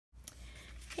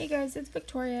Hey guys, it's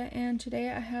Victoria, and today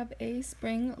I have a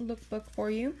spring lookbook for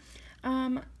you.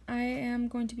 I am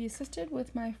going to be assisted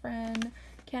with my friend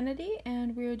Kennedy,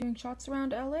 and we are doing shots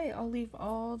around LA. I'll leave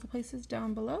all the places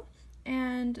down below,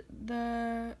 and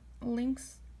the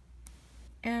links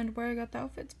and where I got the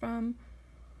outfits from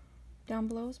down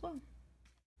below as well.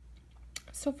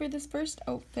 So for this first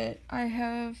outfit,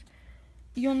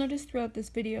 you'll notice throughout this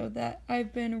video that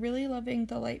I've been really loving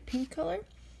the light pink color.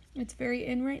 It's very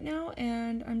in right now,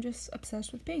 and I'm just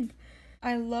obsessed with pink.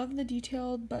 I love the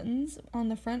detailed buttons on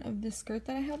the front of this skirt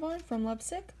that I have on from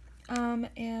Lovesick.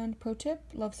 And pro tip,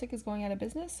 Lovesick is going out of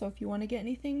business, so if you want to get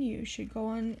anything, you should go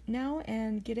on now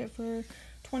and get it for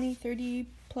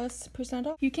 20-30+%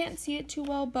 off. You can't see it too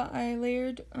well, but I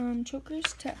layered chokers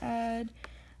to add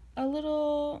a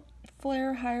little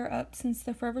flare higher up, since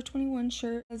the Forever 21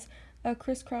 shirt has a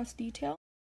crisscross detail.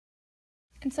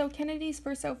 And so Kennedy's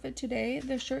first outfit today,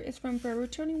 the shirt is from Forever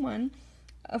 21.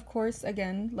 Of course,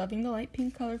 again, loving the light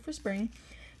pink color for spring.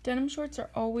 Denim shorts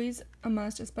are always a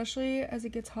must, especially as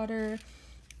it gets hotter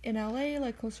in LA,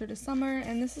 like closer to summer.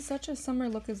 And this is such a summer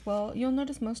look as well. You'll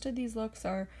notice most of these looks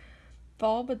are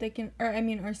fall, but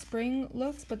are spring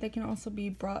looks, but they can also be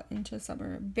brought into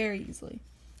summer very easily.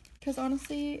 Because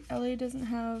honestly, LA doesn't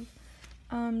have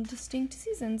distinct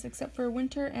seasons except for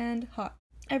winter and hot.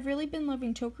 I've really been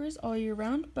loving chokers all year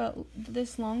round, but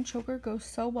this long choker goes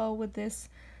so well with this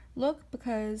look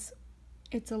because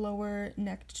it's a lower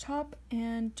necked top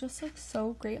and just looks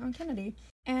so great on Kennedy.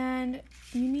 And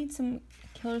you need some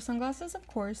killer sunglasses, of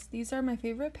course. These are my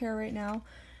favorite pair right now,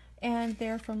 and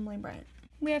they're from Lane Bryant.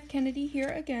 We have Kennedy here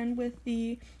again with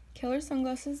the killer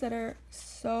sunglasses that are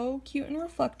so cute and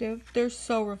reflective. They're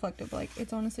so reflective, like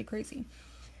it's honestly crazy.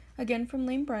 Again from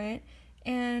Lane Bryant.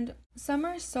 And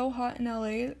summer is so hot in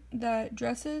LA that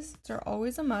dresses are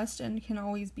always a must and can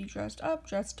always be dressed up,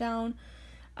 dressed down.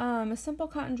 A simple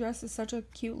cotton dress is such a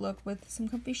cute look with some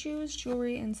comfy shoes,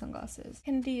 jewelry, and sunglasses.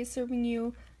 Kennedy is serving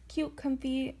you cute,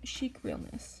 comfy, chic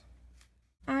realness.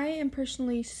 I am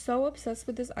personally so obsessed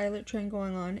with this eyelet trend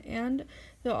going on and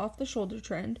the off-the-shoulder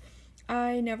trend.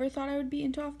 I never thought I would be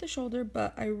into off-the-shoulder,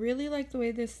 but I really like the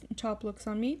way this top looks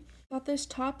on me. I thought this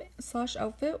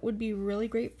top/outfit would be really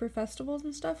great for festivals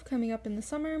and stuff coming up in the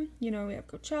summer. You know, we have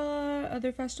Coachella,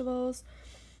 other festivals.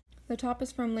 The top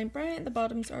is from Lane Bryant. The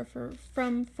bottoms are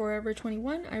from Forever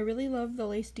 21. I really love the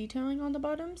lace detailing on the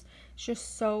bottoms. It's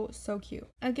just so cute.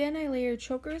 Again, I layered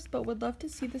chokers, but would love to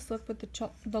see this look with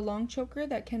the long choker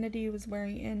that Kennedy was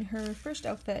wearing in her first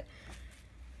outfit.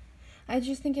 I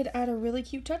just think it'd add a really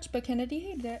cute touch, but Kennedy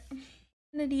hated it.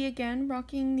 Kennedy again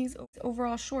rocking these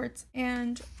overall shorts,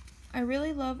 and I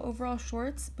really love overall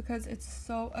shorts because it's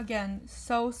so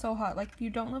hot. Like, if you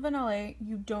don't live in LA,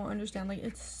 you don't understand. Like,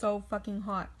 it's so fucking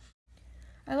hot.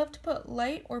 I love to put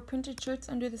light or printed shirts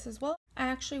under this as well. I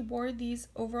actually wore these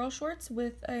overall shorts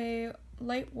with a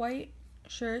light white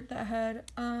shirt that had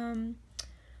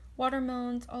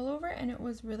watermelons all over, and it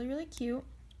was really cute.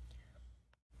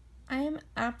 I am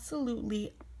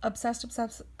absolutely obsessed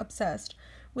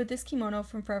with this kimono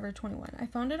from Forever 21. I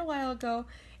found it a while ago,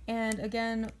 and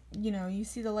again, you know, you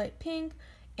see the light pink,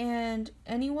 and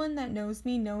anyone that knows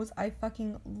me knows I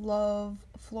fucking love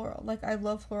floral. Like, I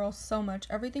love floral so much.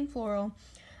 Everything floral.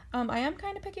 I am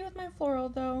kind of picky with my floral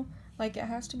though. Like, it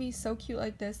has to be so cute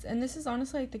like this. And this is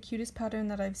honestly like the cutest pattern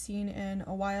that I've seen in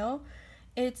a while.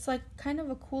 It's like kind of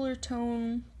a cooler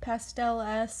tone,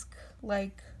 pastel-esque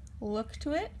like look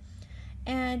to it.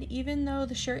 And even though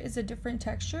the shirt is a different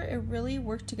texture, it really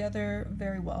worked together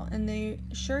very well. And the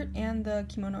shirt and the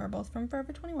kimono are both from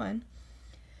Forever 21.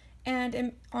 And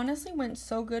it honestly went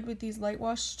so good with these light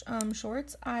washed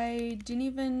shorts. I didn't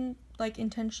even like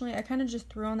intentionally, I kind of just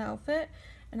threw on the outfit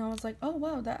and I was like, oh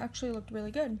wow, that actually looked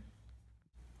really good.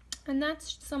 And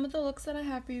that's some of the looks that I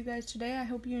have for you guys today. I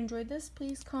hope you enjoyed this.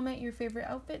 Please comment your favorite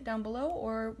outfit down below,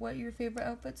 or what your favorite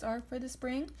outfits are for the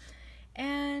spring.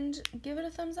 And give it a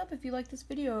thumbs up if you like this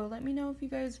video. Let me know if you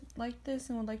guys liked this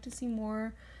and would like to see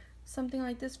more something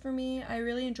like this for me. I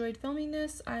really enjoyed filming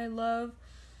this. I love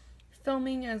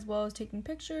filming as well as taking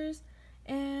pictures.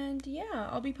 And yeah,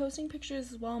 I'll be posting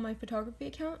pictures as well on my photography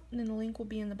account, and then the link will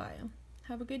be in the bio.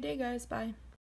 Have a good day, guys. Bye.